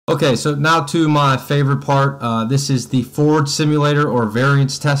Okay, so now to my favorite part. This is the forward simulator or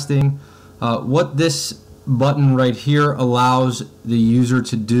variance testing. What this button right here allows the user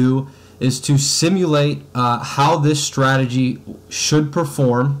to do is to simulate how this strategy should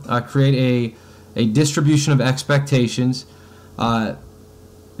perform, create a distribution of expectations,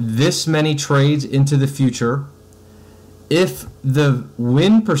 this many trades into the future, if the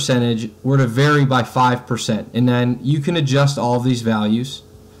win percentage were to vary by 5%, and then you can adjust all of these values.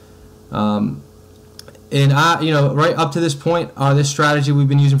 Right up to this point, this strategy we've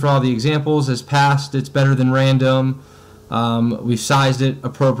been using for all the examples has passed. It's better than random. We've sized it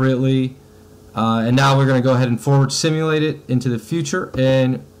appropriately, and now we're going to go ahead and forward simulate it into the future.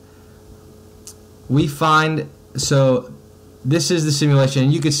 And we find, so this is the simulation,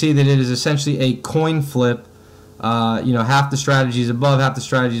 and you can see that it is essentially a coin flip. Half the strategy is above, half the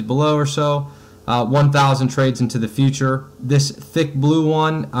strategy is below or so. 1,000 trades into the future. This thick blue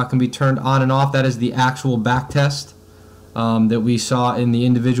one can be turned on and off. That is the actual back test that we saw in the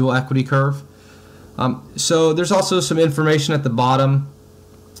individual equity curve. So there's also some information at the bottom.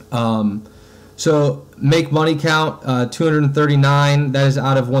 So make money count, 239, that is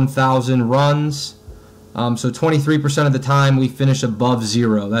out of 1,000 runs. So 23% of the time we finish above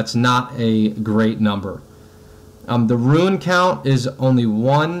 0. That's not a great number. The ruin count is only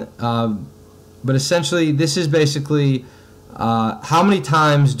 1. But essentially, this is basically how many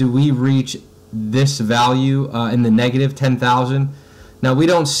times do we reach this value in the negative 10,000. Now, we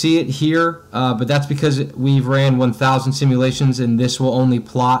don't see it here, but that's because we've ran 1,000 simulations, and this will only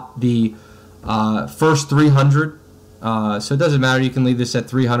plot the first 300. So it doesn't matter. You can leave this at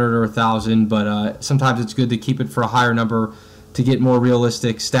 300 or 1,000, but sometimes it's good to keep it for a higher number to get more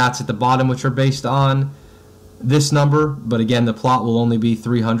realistic stats at the bottom, which are based on this number. But again, the plot will only be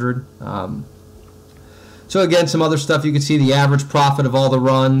 300. So again, some other stuff. You can see the average profit of all the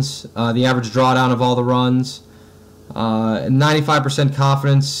runs, the average drawdown of all the runs, 95%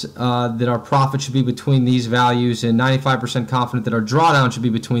 confidence that our profit should be between these values, and 95% confident that our drawdown should be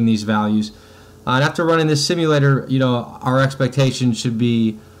between these values. And after running this simulator, our expectations should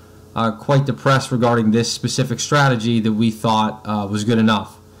be quite depressed regarding this specific strategy that we thought was good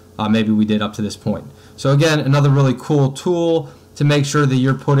enough. Maybe we did up to this point. So again, another really cool tool to make sure that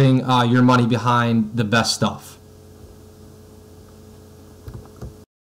you're putting your money behind the best stuff.